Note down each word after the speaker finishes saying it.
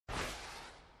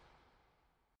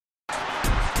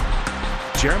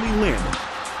Jeremy Lin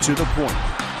to the point.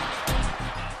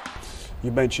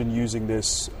 You mentioned using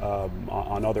this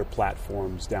on other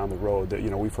platforms down the road. That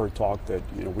we've heard talk that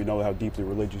we know how deeply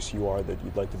religious you are. That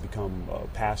you'd like to become a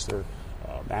pastor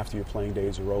after your playing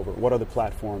days are over. What other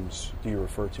platforms do you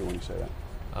refer to when you say that?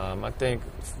 I think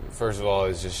first of all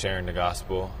is just sharing the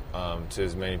gospel to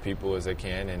as many people as I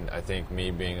can, and I think me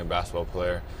being a basketball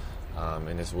player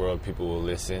in this world, people will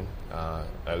listen.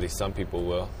 At least some people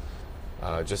will,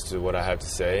 just to what I have to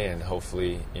say, and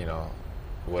hopefully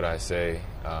what I say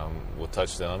will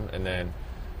touch them. And then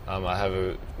I have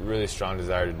a really strong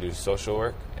desire to do social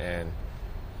work, and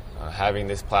having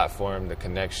this platform, the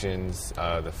connections,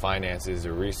 the finances,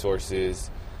 the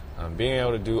resources, being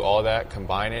able to do all that,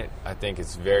 combine it, I think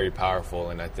it's very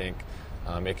powerful, and I think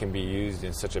it can be used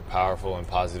in such a powerful and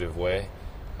positive way.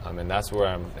 And that's where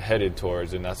I'm headed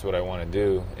towards, and that's what I want to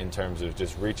do in terms of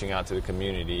just reaching out to the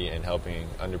community and helping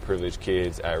underprivileged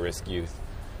kids, at-risk youth,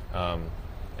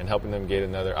 and helping them get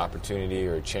another opportunity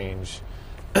or change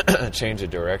the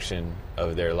direction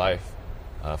of their life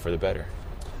for the better.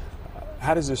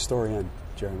 How does this story end,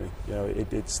 Jeremy?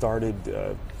 It started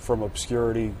from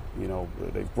obscurity.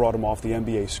 They brought him off the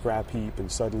NBA scrap heap,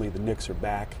 and suddenly the Knicks are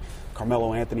back.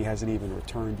 Carmelo Anthony hasn't even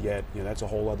returned yet. That's a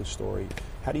whole other story.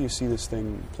 How do you see this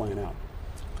thing playing out?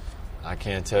 I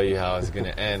can't tell you how it's going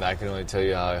to end. I can only tell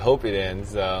you how I hope it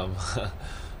ends,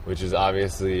 which is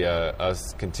obviously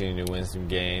us continuing to win some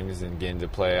games and get into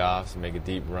playoffs and make a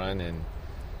deep run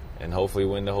and hopefully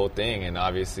win the whole thing. And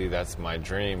obviously that's my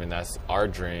dream, and that's our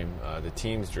dream, the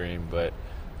team's dream. But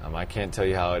I can't tell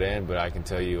you how it ends, but I can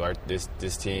tell you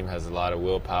this team has a lot of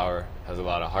willpower, has a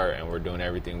lot of heart, and we're doing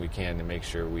everything we can to make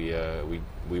sure we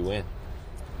win.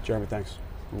 Jeremy, thanks.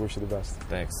 We wish you the best.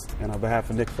 Thanks. And on behalf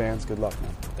of Knicks fans, good luck,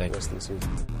 man. Thank you. The rest of the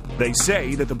season. They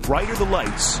say that the brighter the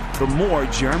lights, the more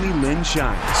Jeremy Lin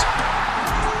shines.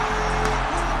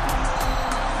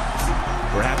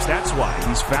 Perhaps that's why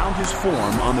he's found his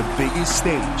form on the biggest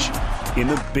stage in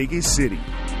the biggest city.